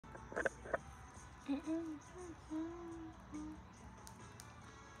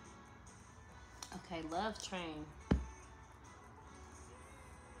Okay, love train.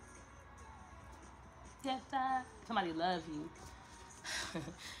 Yes, somebody love you.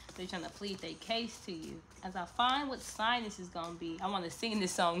 They're trying to plead their case to you. As I find what sign this is gonna be, I want to sing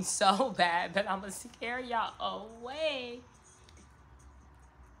this song so bad, but I'm gonna scare y'all away.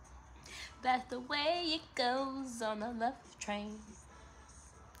 That's the way it goes on the love train.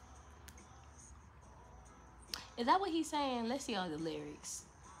 Is that what he's saying? Let's see all the lyrics.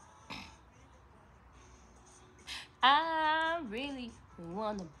 I really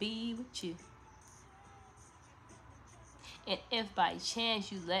wanna be with you. And if by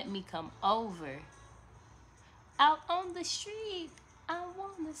chance you let me come over out on the street, I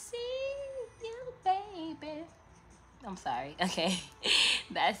wanna see you, baby. I'm sorry. Okay.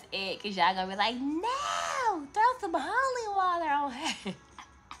 That's it. Cause y'all gonna be like, no, throw some holy water on her.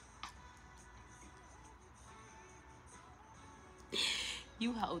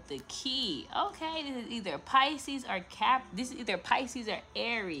 You hold the key. Okay, this is either Pisces or this is either Pisces or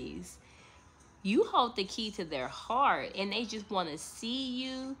Aries. You hold the key to their heart and they just want to see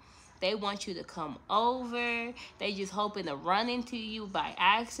you. They want you to come over. They just hoping to run into you by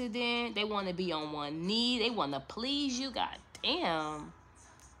accident. They want to be on one knee. They want to please you. God damn.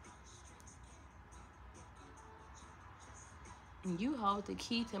 You hold the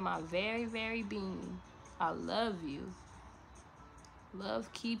key to my very, very being. I love you.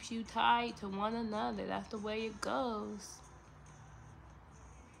 Love keeps you tied to one another. That's the way it goes.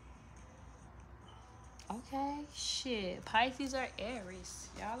 Okay, shit. Pisces or Aries.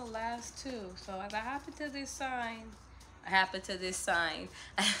 Y'all the last two. So as I happen to this sign,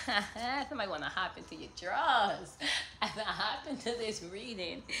 somebody want to hop into your drawers. As I hop into this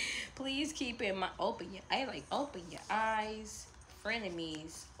reading, please keep in mind, open your eyes,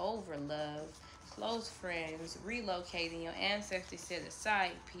 frenemies, over love, close friends, relocating, your ancestors set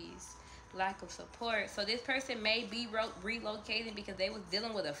aside peace, lack of support. So this person may be relocating because they was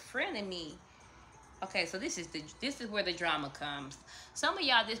dealing with a frenemy. Okay, so this is where the drama comes. Some of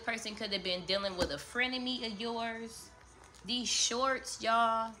y'all, this person could have been dealing with a frenemy of yours. These shorts,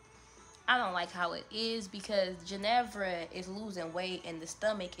 y'all, I don't like how it is because Ginevra is losing weight and the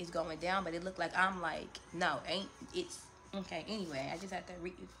stomach is going down, but it looked like I'm like, no, it's okay. Anyway, I just have to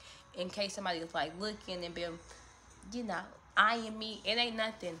read in case somebody is like looking and been, eyeing me. It ain't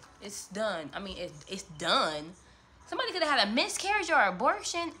nothing. It's done. I mean, it's done. Somebody could have had a miscarriage or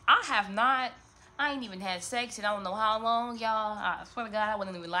abortion. I ain't even had sex in I don't know how long, y'all. I swear to God, I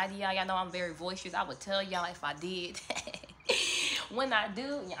wouldn't even lie to y'all. Y'all know I'm very boisterous. I would tell y'all if I did. When I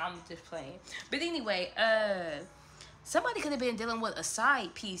do, yeah, I'm just playing. But anyway, somebody could have been dealing with a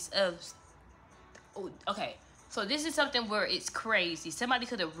side piece of... Okay, so this is something where it's crazy. Somebody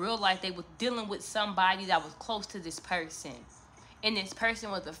could have realized they was dealing with somebody that was close to this person. And this person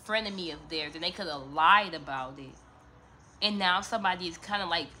was a frenemy of theirs, and they could have lied about it. And now somebody is kind of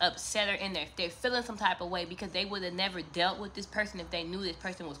like upset or in they're feeling some type of way because they would have never dealt with this person if they knew this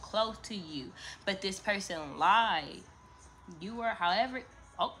person was close to you. But this person lied. You were, however,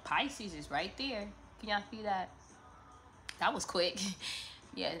 oh, Pisces is right there. Can y'all see that? That was quick.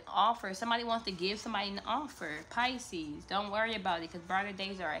 Yeah, offer. Somebody wants to give somebody an offer. Pisces, don't worry about it because brighter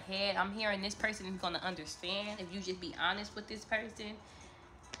days are ahead. I'm hearing this person is going to understand if you just be honest with this person.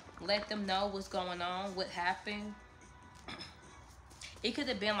 Let them know what's going on, what happened. It could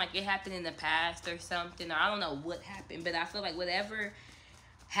have been like it happened in the past or something. Or I don't know what happened, but I feel like whatever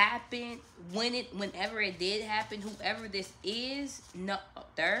happened, whenever it did happen, whoever this is, no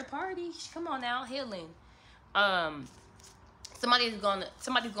third party. Come on now, healing. Somebody's gonna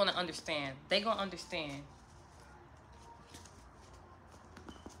understand. They gonna understand.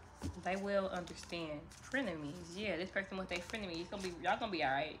 They will understand. Frenemies, yeah. This person with their frenemies, y'all gonna be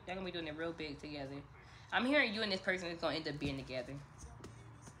alright. Y'all gonna be doing it real big together. I'm hearing you and this person is gonna end up being together.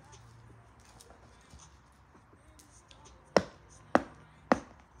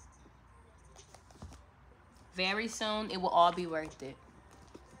 Very soon, it will all be worth it.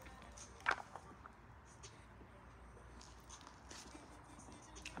 I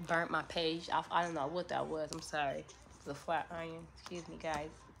burnt my page off. I don't know what that was. I'm sorry. The flat iron. Excuse me, guys.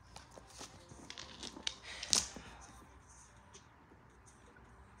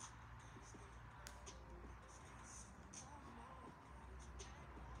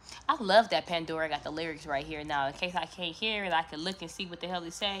 I love that Pandora got the lyrics right here now. In case I can't hear it, I can look and see what the hell they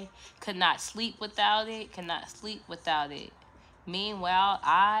say. Could not sleep without it. Could not sleep without it. Meanwhile,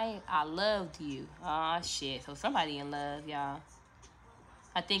 I loved you. Aw, shit. So somebody in love, y'all.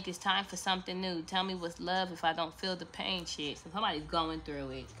 I think it's time for something new. Tell me what's love if I don't feel the pain. Shit. So somebody's going through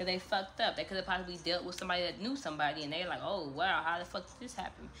it because they fucked up. They could have possibly dealt with somebody that knew somebody and they're like, oh, wow, how the fuck did this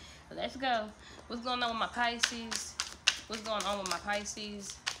happen? So let's go. What's going on with my Pisces? What's going on with my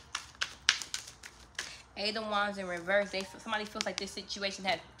Pisces? Eight of Wands in reverse. Somebody feels like this situation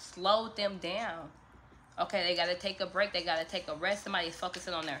has slowed them down. Okay, they got to take a break. They got to take a rest. Somebody's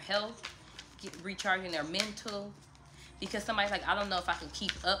focusing on their health, recharging their mental. Because somebody's like, I don't know if I can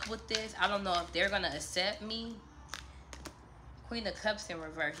keep up with this. I don't know if they're going to accept me. Queen of Cups in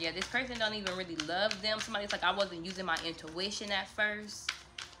reverse. Yeah, this person don't even really love them. Somebody's like, I wasn't using my intuition at first.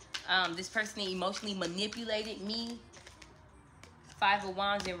 This person emotionally manipulated me. Five of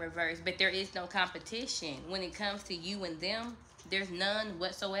Wands in reverse. But there is no competition. When it comes to you and them, there's none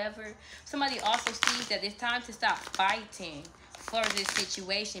whatsoever. Somebody also sees that it's time to stop fighting for this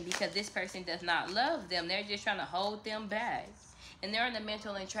situation because this person does not love them. They're just trying to hold them back. And they're in a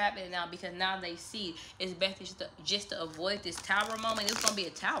mental entrapment now because now they see it's best just to avoid this tower moment. It's going to be a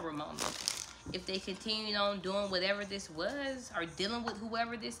tower moment. If they continue on doing whatever this was or dealing with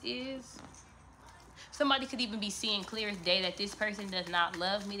whoever this is. Somebody could even be seeing clear as day that this person does not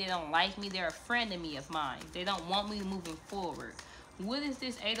love me. They don't like me. They're a frenemy of mine. They don't want me moving forward. What is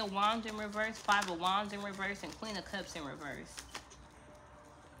this? Eight of Wands in reverse, Five of Wands in reverse, and Queen of Cups in reverse.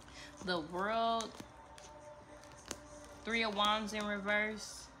 The World, Three of Wands in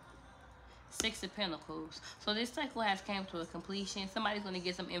reverse, Six of Pentacles. So this cycle has came to a completion. Somebody's going to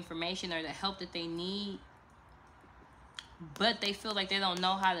get some information or the help that they need. But they feel like they don't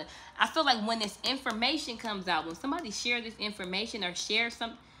know how to. I feel like when this information comes out, when somebody share this information or share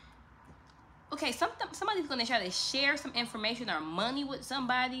some. Okay, somebody's going to try to share some information or money with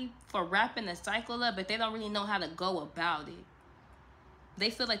somebody for wrapping the cycle up, but they don't really know how to go about it.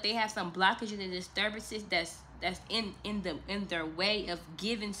 They feel like they have some blockages and disturbances that's in their way of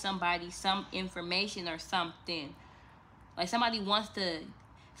giving somebody some information or something. Like somebody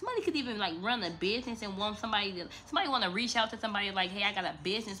could even like run a business and want somebody want to reach out to somebody like, hey, I got a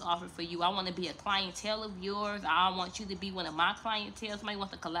business offer for you. I want to be a clientele of yours. I want you to be one of my clientele. Somebody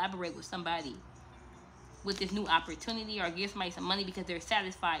wants to collaborate with somebody with this new opportunity or give somebody some money because they're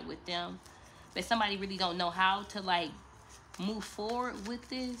satisfied with them. But somebody really don't know how to like move forward with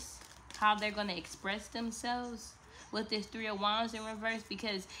this, how they're going to express themselves with this Three of Wands in reverse,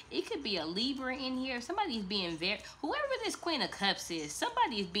 because it could be a Libra in here. Somebody's being whoever this Queen of Cups is,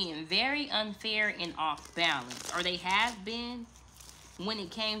 somebody is being very unfair and off balance, or they have been when it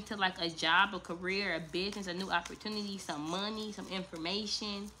came to like a job, a career, a business, a new opportunity, some money, some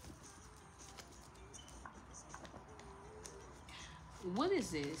information. What is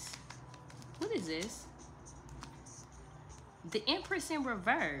this? What is this? The Empress in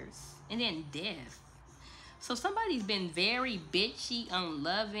reverse, and then Death. So somebody's been very bitchy,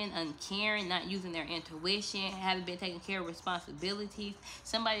 unloving, uncaring, not using their intuition, haven't been taking care of responsibilities.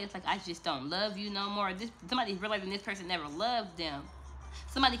 Somebody is like, I just don't love you no more. Somebody's realizing this person never loved them.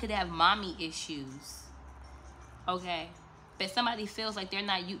 Somebody could have mommy issues. Okay? But somebody feels like they're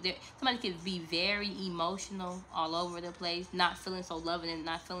not you. Somebody could be very emotional all over the place, not feeling so loving and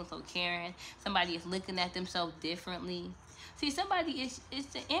not feeling so caring. Somebody is looking at themselves differently. See, somebody is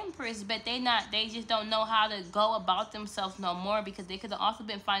the Empress, but they just don't know how to go about themselves no more, because they could have also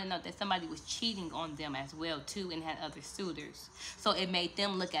been finding out that somebody was cheating on them as well too and had other suitors. So it made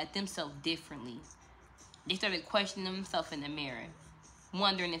them look at themselves differently. They started questioning themselves in the mirror,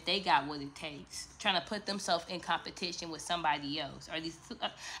 wondering if they got what it takes, trying to put themselves in competition with somebody else. Or these,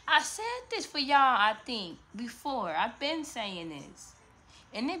 I said this for y'all, I think, before. I've been saying this.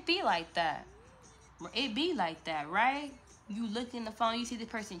 And it be like that. It be like that, right? You look in the phone, you see this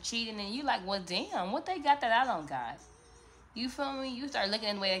person cheating, and you like, well, damn, what they got that I don't got? You feel me? You start looking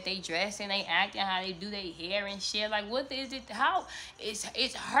at the way that they dress and they acting, how they do their hair and shit. Like, what is it? How?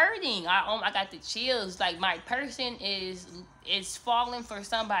 It's hurting. I got the chills. Like, my person is falling for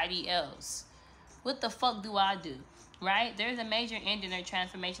somebody else. What the fuck do I do? Right? There's a major ending or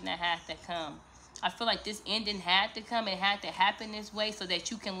transformation that has to come. I feel like this ending had to come. It had to happen this way so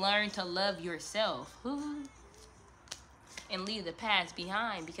that you can learn to love yourself. And leave the past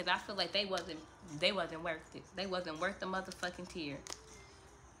behind, because I feel like they wasn't worth it. They wasn't worth the motherfucking tear.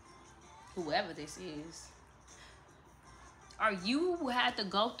 Whoever this is. Or you had to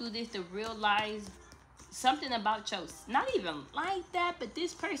go through this to realize something about your, not even like that, but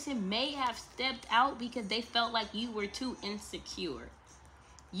this person may have stepped out because they felt like you were too insecure.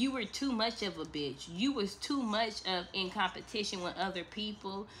 You were too much of a bitch. You was too much of in competition with other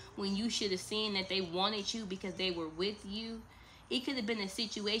people when you should have seen that they wanted you because they were with you. It could have been a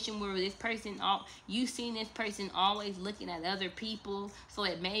situation where this person, you seen this person always looking at other people, so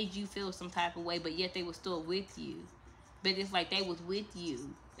it made you feel some type of way, but yet they were still with you. But it's like they was with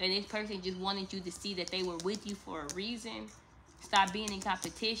you, and this person just wanted you to see that they were with you for a reason. Stop being in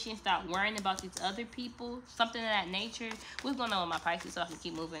competition. Stop worrying about these other people. Something of that nature. What's going on with my Pisces so I can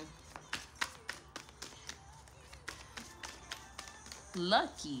keep moving?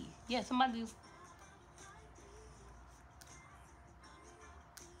 Lucky. Yeah, somebody...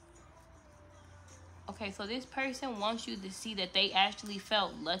 Okay, so this person wants you to see that they actually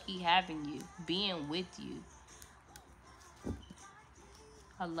felt lucky having you, being with you.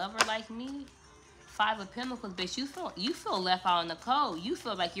 A lover like me? Five of Pentacles, bitch. You feel left out in the cold. You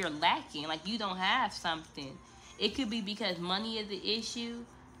feel like you're lacking, like you don't have something. It could be because money is the issue.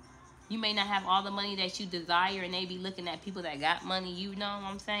 You may not have all the money that you desire, and they be looking at people that got money, you know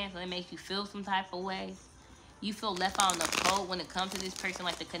what I'm saying? So it makes you feel some type of way. You feel left out in the cold when it comes to this person,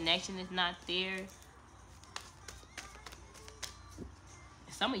 like the connection is not there.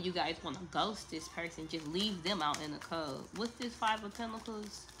 Some of you guys want to ghost this person, just leave them out in the cold. What's this Five of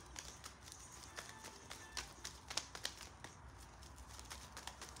Pentacles?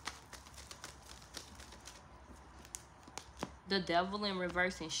 The Devil in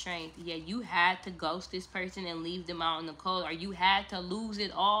reverse and strength. Yeah, you had to ghost this person and leave them out in the cold, or you had to lose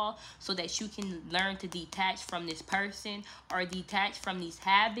it all so that you can learn to detach from this person, or detach from these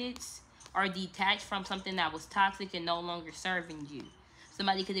habits, or detach from something that was toxic and no longer serving you.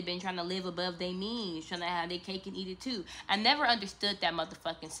 Somebody could have been trying to live above their means, trying to have their cake and eat it too. I never understood that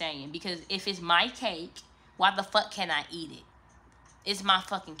motherfucking saying, because if it's my cake, why the fuck can I eat it? It's my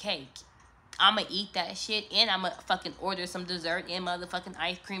fucking cake. I'ma eat that shit, and I'ma fucking order some dessert and motherfucking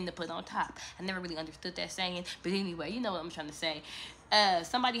ice cream to put on top. I never really understood that saying, but anyway, you know what I'm trying to say.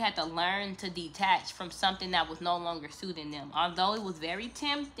 Somebody had to learn to detach from something that was no longer suiting them. Although it was very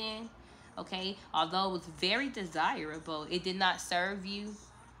tempting, okay, although it was very desirable, it did not serve you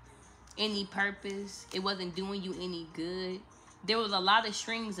any purpose. It wasn't doing you any good. There was a lot of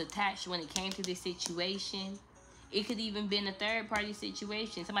strings attached when it came to this situation. It could even been a third-party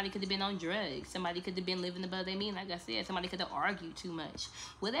situation. Somebody could have been on drugs. Somebody could have been living above their means, like I said. Somebody could have argued too much.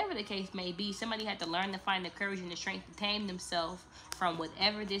 Whatever the case may be, somebody had to learn to find the courage and the strength to tame themselves from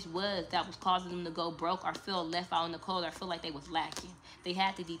whatever this was that was causing them to go broke or feel left out in the cold or feel like they was lacking. They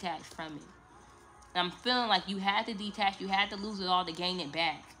had to detach from it. And I'm feeling like you had to detach. You had to lose it all to gain it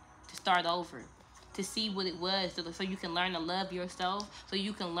back, to start over, to see what it was, so you can learn to love yourself, so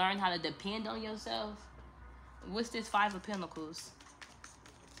you can learn how to depend on yourself. What's this Five of Pentacles?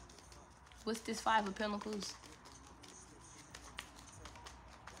 What's this Five of Pentacles?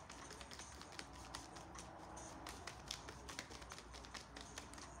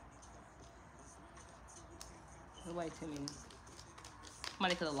 Wait a minute.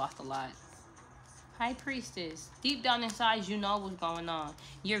 Somebody could have lost a lot. High Priestess. Deep down inside, you know what's going on.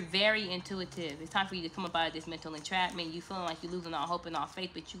 You're very intuitive. It's time for you to come up out of this mental entrapment. You feeling like you're losing all hope and all faith,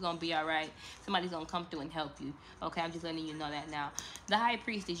 but you're going to be all right. Somebody's going to come through and help you. Okay, I'm just letting you know that now. The High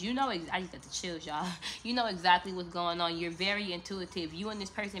Priestess, you know, I just got the chills, y'all. You know exactly what's going on. You're very intuitive. You and this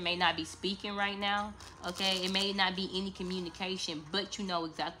person may not be speaking right now. Okay, it may not be any communication, but you know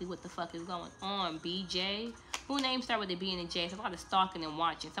exactly what the fuck is going on. BJ. Who names start with a B and a J? It's a lot of stalking and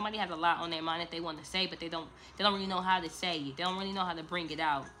watching. Somebody has a lot on their mind that they want to say, but they don't really know how to say it. They don't really know how to bring it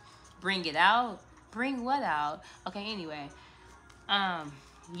out. Bring it out? Bring what out? Okay, anyway.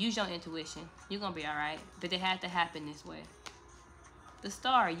 Use your intuition. You're gonna be alright. But it had to happen this way. The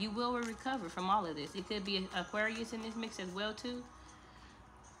Star, you will recover from all of this. It could be Aquarius in this mix as well too.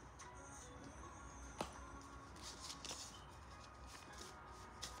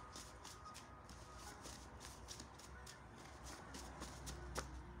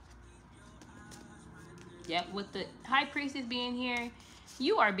 Yep, with the High Priestess being here,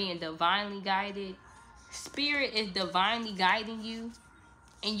 you are being divinely guided. Spirit is divinely guiding you,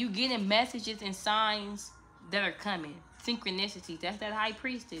 and you getting messages and signs that are coming. Synchronicities. That's that High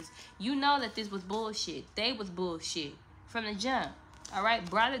Priestess. You know that this was bullshit. They was bullshit from the jump. All right,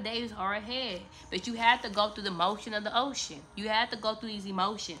 brighter days are ahead, but you have to go through the motion of the ocean. You have to go through these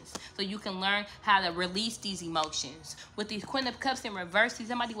emotions so you can learn how to release these emotions. With these Queen of Cups in reverse,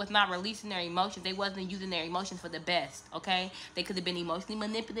 somebody was not releasing their emotions. They wasn't using their emotions for the best, okay? They could have been emotionally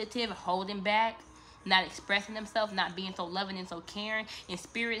manipulative, holding back, not expressing themselves, not being so loving and so caring. And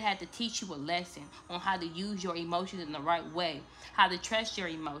Spirit had to teach you a lesson on how to use your emotions in the right way, how to trust your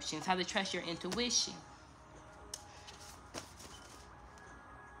emotions, how to trust your intuition.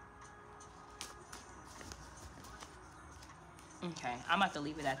 Okay, I'm about to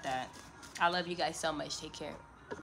leave it at that. I love you guys so much. Take care.